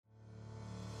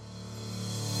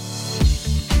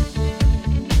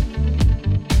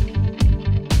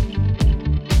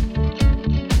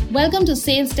Welcome to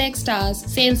Sales Tech Stars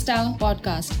Sales Star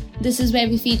podcast. This is where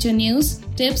we feature news,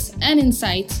 tips, and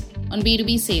insights on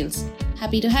B2B sales.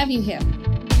 Happy to have you here.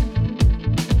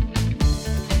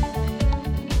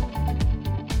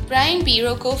 Brian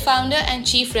Bero, co-founder and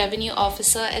chief revenue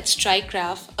officer at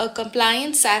StrikeCraft, a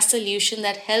compliant SaaS solution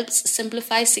that helps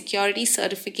simplify security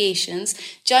certifications,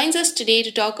 joins us today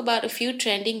to talk about a few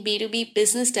trending B2B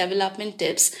business development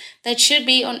tips that should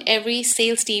be on every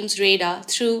sales team's radar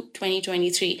through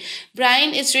 2023.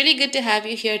 Brian, it's really good to have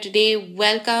you here today.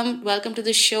 Welcome to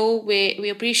the show. We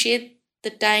appreciate the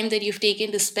time that you've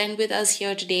taken to spend with us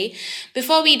here today.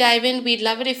 Before we dive in, we'd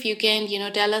love it if you can,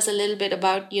 tell us a little bit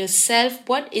about yourself.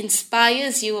 What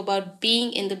inspires you about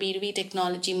being in the B2B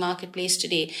technology marketplace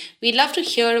today? We'd love to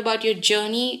hear about your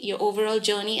journey, your overall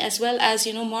journey, as well as,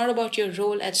 more about your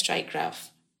role at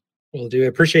StrikeCraft. Well, I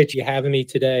appreciate you having me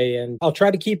today. And I'll try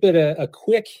to keep it a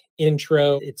quick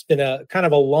intro. It's been a kind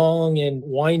of a long and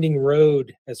winding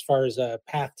road as far as a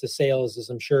path to sales,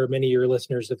 as I'm sure many of your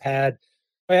listeners have had.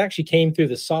 I actually came through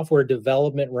the software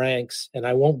development ranks, and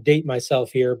I won't date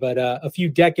myself here, but a few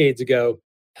decades ago,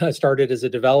 I started as a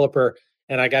developer,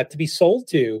 and I got to be sold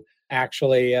to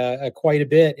actually quite a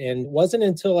bit. And it wasn't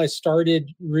until I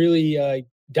started really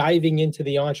diving into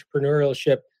the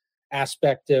entrepreneurship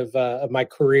aspect of my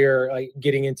career,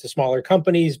 getting into smaller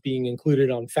companies, being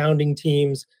included on founding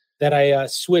teams, that I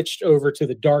switched over to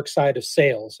the dark side of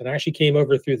sales. And I actually came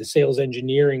over through the sales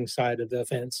engineering side of the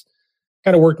fence.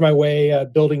 Kind of worked my way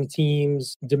building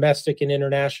teams, domestic and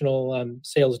international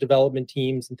sales development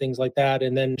teams and things like that.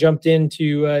 And then jumped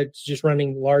into just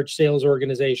running large sales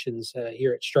organizations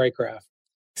here at StrikeCraft.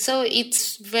 So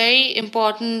it's very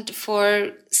important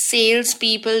for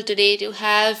salespeople today to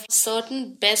have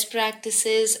certain best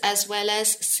practices as well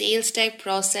as sales tech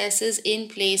processes in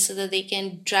place so that they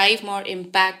can drive more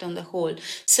impact on the whole.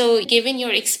 So given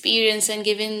your experience and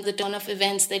given the ton of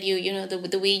events that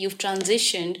the way you've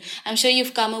transitioned, I'm sure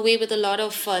you've come away with a lot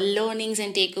of learnings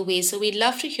and takeaways. So we'd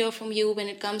love to hear from you when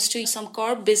it comes to some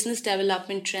core business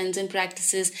development trends and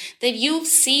practices that you've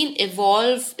seen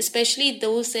evolve, especially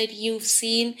those that you've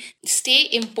seen stay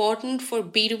important for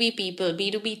B2B people,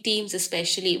 B2B teams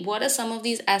especially. What are some of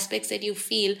these aspects that you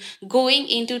feel going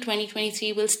into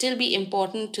 2023 will still be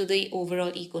important to the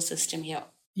overall ecosystem here?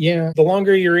 Yeah, the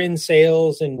longer you're in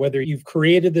sales and whether you've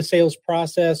created the sales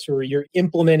process or you're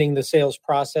implementing the sales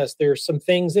process, there's some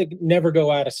things that never go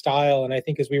out of style. And I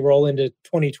think as we roll into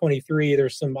 2023,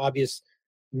 there's some obvious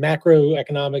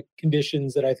macroeconomic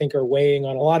conditions that I think are weighing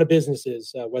on a lot of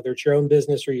businesses, whether it's your own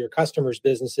business or your customers'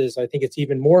 businesses. I think it's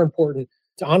even more important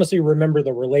to honestly remember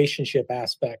the relationship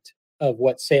aspect of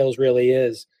what sales really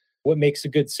is. What makes a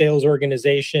good sales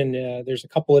organization? There's a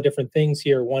couple of different things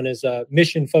here. One is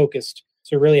mission focused.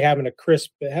 So really having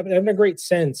a great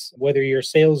sense, whether you're a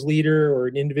sales leader or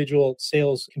an individual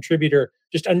sales contributor,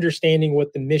 just understanding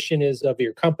what the mission is of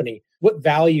your company. What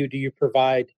value do you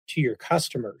provide to your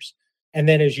customers? And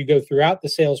then as you go throughout the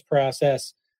sales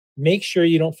process, make sure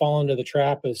you don't fall into the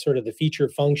trap of sort of the feature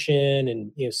function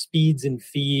and speeds and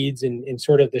feeds and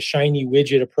sort of the shiny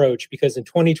widget approach, because in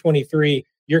 2023,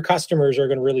 your customers are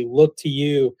going to really look to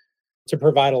you to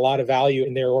provide a lot of value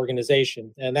in their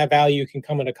organization. And that value can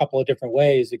come in a couple of different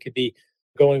ways. It could be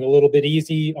going a little bit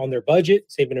easy on their budget,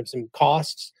 saving them some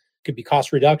costs. It could be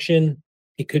cost reduction.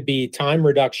 It could be time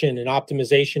reduction and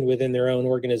optimization within their own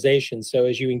organization. So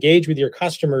as you engage with your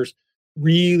customers,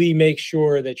 really make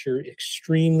sure that you're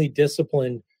extremely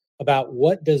disciplined about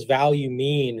what does value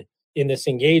mean in this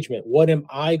engagement. What am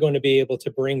I going to be able to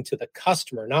bring to the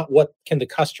customer? Not what can the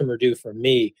customer do for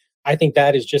me? I think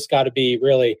that has just got to be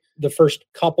really the first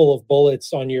couple of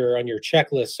bullets on your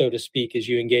checklist, so to speak, as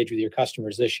you engage with your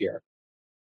customers this year.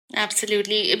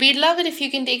 Absolutely. We'd love it if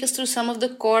you can take us through some of the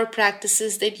core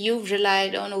practices that you've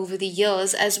relied on over the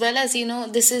years, as well as,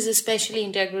 this is especially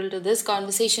integral to this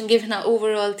conversation, given our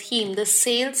overall theme, the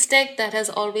sales tech that has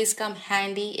always come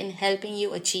handy in helping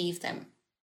you achieve them.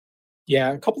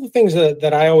 Yeah, a couple of things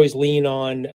that I always lean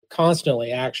on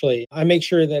constantly, actually. I make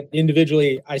sure that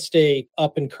individually I stay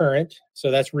up and current. So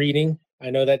that's reading. I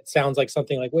know that sounds like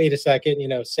something like, wait a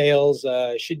second, sales,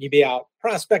 shouldn't you be out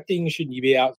prospecting? Shouldn't you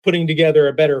be out putting together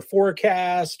a better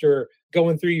forecast or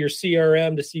going through your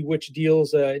CRM to see which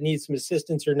deals need some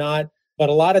assistance or not? But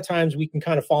a lot of times we can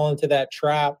kind of fall into that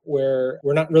trap where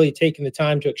we're not really taking the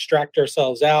time to extract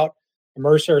ourselves out,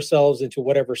 immerse ourselves into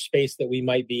whatever space that we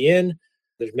might be in.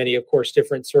 There's many, of course,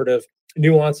 different sort of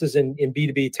nuances in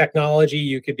B2B technology.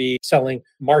 You could be selling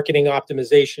marketing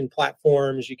optimization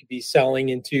platforms. You could be selling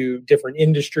into different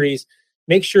industries.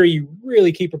 Make sure you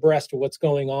really keep abreast of what's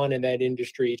going on in that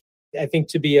industry. I think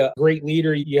to be a great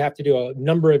leader, you have to do a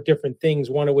number of different things,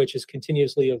 one of which is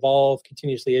continuously evolve,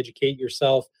 continuously educate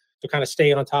yourself to kind of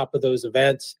stay on top of those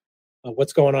events,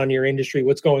 what's going on in your industry,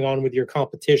 what's going on with your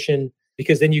competition,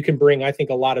 because then you can bring, I think,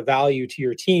 a lot of value to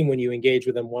your team when you engage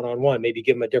with them one-on-one. Maybe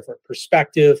give them a different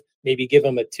perspective, maybe give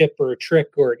them a tip or a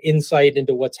trick or an insight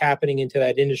into what's happening into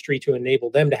that industry to enable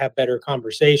them to have better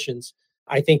conversations.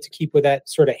 I think to keep with that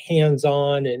sort of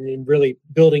hands-on and really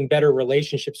building better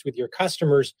relationships with your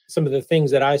customers, some of the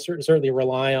things that I certainly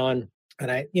rely on,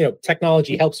 and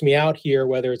technology helps me out here,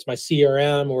 whether it's my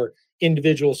CRM or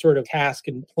individual sort of task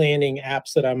and planning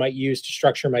apps that I might use to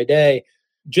structure my day,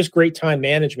 just great time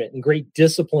management and great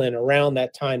discipline around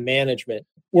that time management.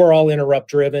 We're all interrupt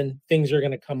driven. Things are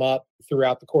going to come up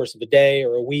throughout the course of a day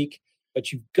or a week,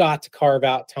 but you've got to carve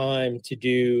out time to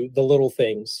do the little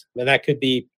things. And that could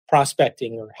be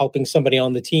prospecting or helping somebody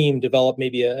on the team develop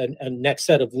maybe a next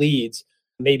set of leads.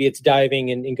 Maybe it's diving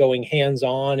and going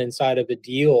hands-on inside of a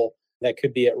deal that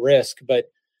could be at risk, but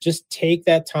just take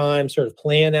that time, sort of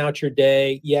plan out your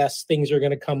day. Yes, things are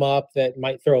going to come up that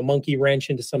might throw a monkey wrench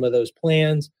into some of those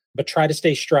plans, but try to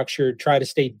stay structured, try to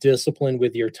stay disciplined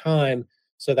with your time.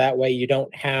 So that way you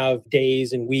don't have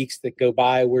days and weeks that go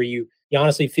by where you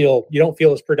honestly feel, you don't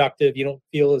feel as productive, you don't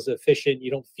feel as efficient, you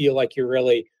don't feel like you're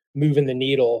really moving the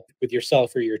needle with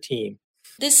yourself or your team.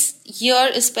 This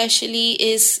year especially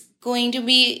is going to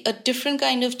be a different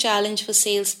kind of challenge for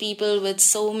salespeople, with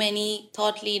so many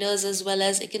thought leaders as well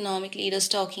as economic leaders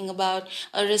talking about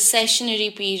a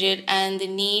recessionary period and the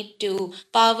need to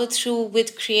power through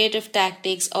with creative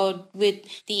tactics or with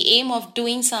the aim of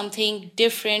doing something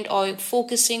different or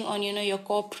focusing on, your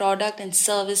core product and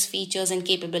service features and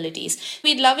capabilities.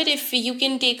 We'd love it if you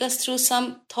can take us through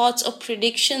some thoughts or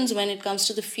predictions when it comes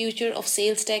to the future of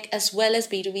sales tech as well as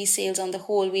B2B sales on the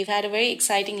whole. We've had a very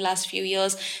exciting last few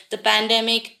years. The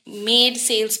pandemic made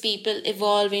salespeople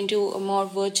evolve into a more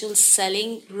virtual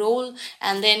selling role.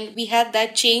 And then we had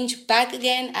that change back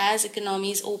again as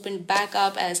economies opened back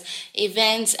up, as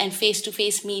events and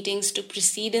face-to-face meetings took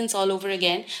precedence all over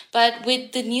again. But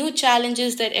with the new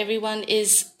challenges that everyone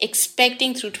is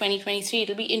expecting through 2023,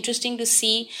 it'll be interesting to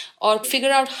see or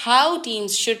figure out how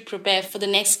teams should prepare for the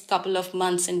next couple of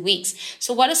months and weeks.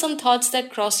 So what are some thoughts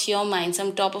that cross your mind,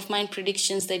 some top-of-mind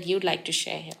predictions that you'd like to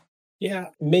share here? Yeah,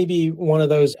 maybe one of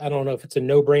those, I don't know if it's a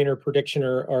no-brainer prediction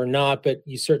or not, but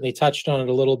you certainly touched on it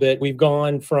a little bit. We've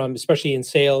gone from, especially in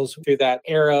sales, through that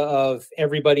era of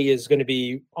everybody is going to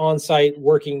be on-site,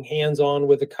 working hands-on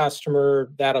with the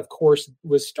customer. That, of course,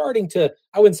 was starting to,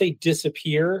 I wouldn't say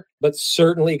disappear, but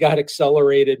certainly got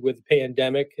accelerated with the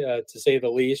pandemic, to say the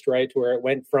least, right? To where it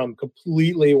went from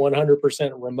completely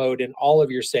 100% remote in all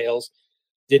of your sales.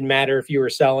 Didn't matter if you were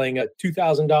selling a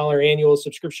 $2,000 annual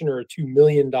subscription or a $2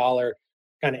 million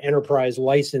kind of enterprise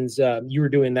license, you were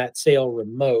doing that sale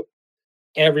remote.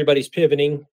 Everybody's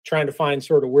pivoting, trying to find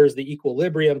sort of where's the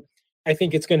equilibrium. I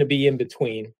think it's going to be in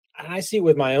between. I see it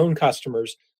with my own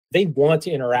customers. They want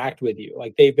to interact with you.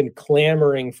 Like they've been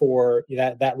clamoring for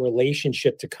that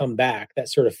relationship to come back, that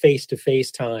sort of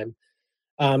face-to-face time.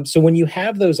 So when you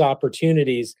have those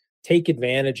opportunities, take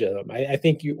advantage of them. I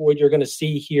think what you're going to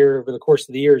see here over the course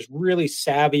of the year is really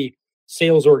savvy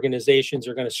sales organizations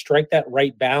are going to strike that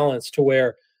right balance to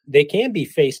where they can be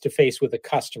face-to-face with a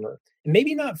customer. And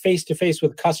maybe not face-to-face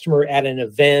with a customer at an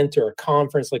event or a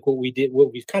conference like what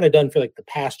we've kind of done for like the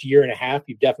past year and a half.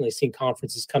 You've definitely seen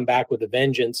conferences come back with a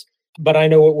vengeance. But I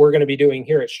know what we're going to be doing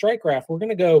here at StrikeGraph. We're going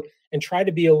to go and try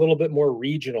to be a little bit more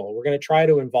regional. We're going to try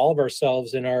to involve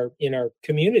ourselves in our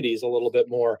communities a little bit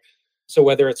more. So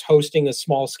whether it's hosting a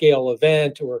small scale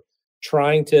event or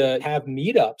trying to have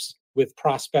meetups with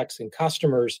prospects and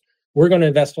customers, we're going to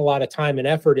invest a lot of time and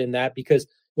effort in that, because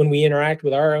when we interact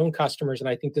with our own customers, and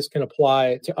I think this can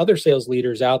apply to other sales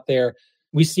leaders out there,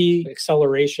 we see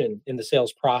acceleration in the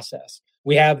sales process.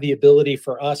 We have the ability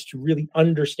for us to really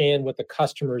understand what the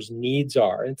customer's needs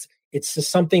are. It's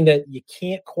just something that you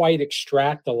can't quite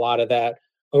extract a lot of that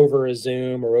over a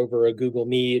Zoom or over a Google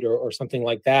Meet or something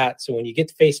like that. So when you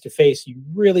get face-to-face, you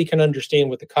really can understand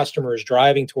what the customer is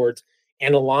driving towards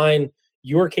and align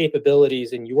your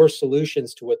capabilities and your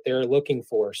solutions to what they're looking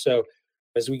for. So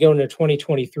as we go into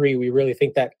 2023, we really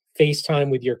think that FaceTime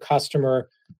with your customer,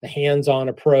 the hands-on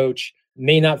approach,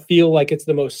 may not feel like it's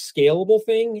the most scalable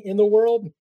thing in the world,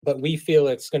 but we feel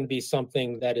it's going to be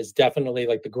something that is definitely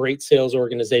like the great sales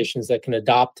organizations that can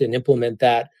adopt and implement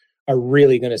that are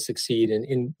really going to succeed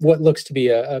in what looks to be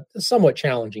a somewhat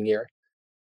challenging year.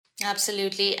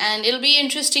 Absolutely. And it'll be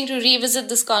interesting to revisit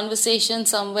this conversation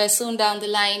somewhere soon down the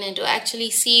line and to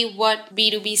actually see what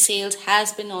B2B sales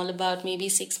has been all about, maybe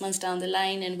 6 months down the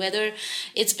line, and whether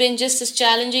it's been just as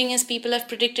challenging as people have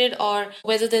predicted or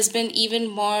whether there's been even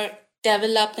more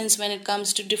developments when it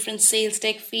comes to different sales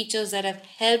tech features that have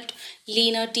helped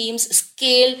leaner teams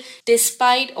scale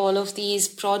despite all of these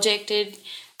projected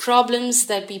problems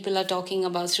that people are talking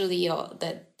about through the year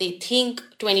that they think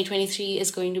 2023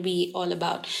 is going to be all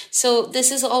about. So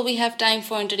this is all we have time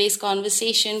for in today's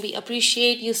conversation. We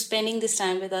appreciate you spending this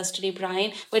time with us today,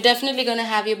 Brian. We're definitely going to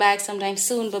have you back sometime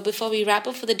soon. But before we wrap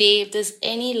up for the day, if there's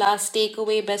any last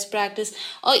takeaway, best practice,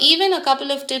 or even a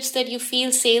couple of tips that you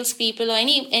feel salespeople or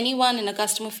anyone in a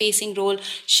customer facing role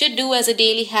should do as a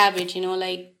daily habit,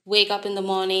 like wake up in the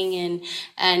morning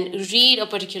and read a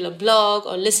particular blog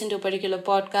or listen to a particular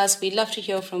podcast, we'd love to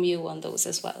hear from you on those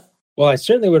as well. Well, I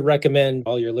certainly would recommend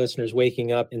all your listeners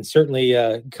waking up and certainly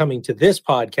coming to this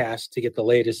podcast to get the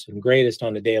latest and greatest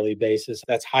on a daily basis.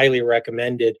 That's highly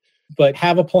recommended. But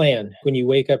have a plan when you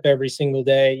wake up every single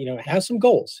day. Have some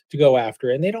goals to go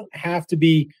after. And they don't have to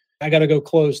be, I got to go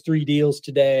close 3 deals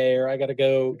today, or I got to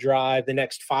go drive the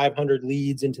next 500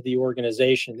 leads into the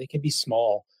organization. They can be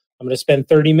small. I'm going to spend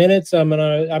 30 minutes.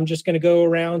 I'm just going to go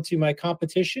around to my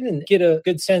competition and get a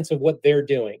good sense of what they're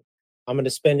doing. I'm going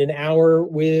to spend an hour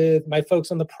with my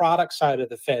folks on the product side of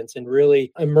the fence and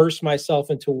really immerse myself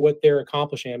into what they're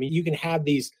accomplishing. I mean, you can have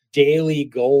these daily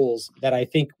goals that I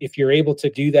think if you're able to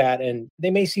do that, and they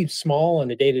may seem small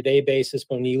on a day-to-day basis,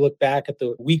 but when you look back at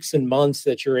the weeks and months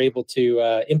that you're able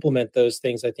to implement those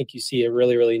things, I think you see a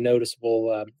really, really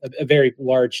noticeable, a very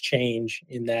large change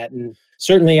in that. And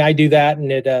certainly I do that,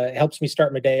 and it helps me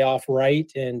start my day off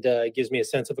right and gives me a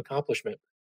sense of accomplishment.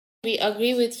 We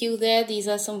agree with you there. These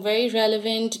are some very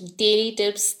relevant daily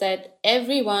tips that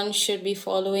everyone should be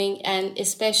following, and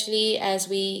especially as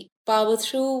we power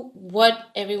through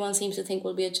what everyone seems to think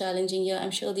will be a challenging year,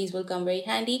 I'm sure these will come very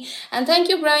handy. And thank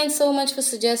you, Brian, so much for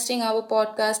suggesting our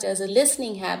podcast as a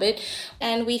listening habit.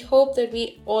 And we hope that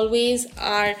we always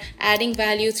are adding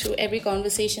value through every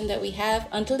conversation that we have.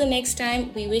 Until the next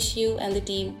time, we wish you and the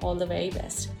team all the very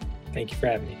best. Thank you for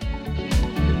having me.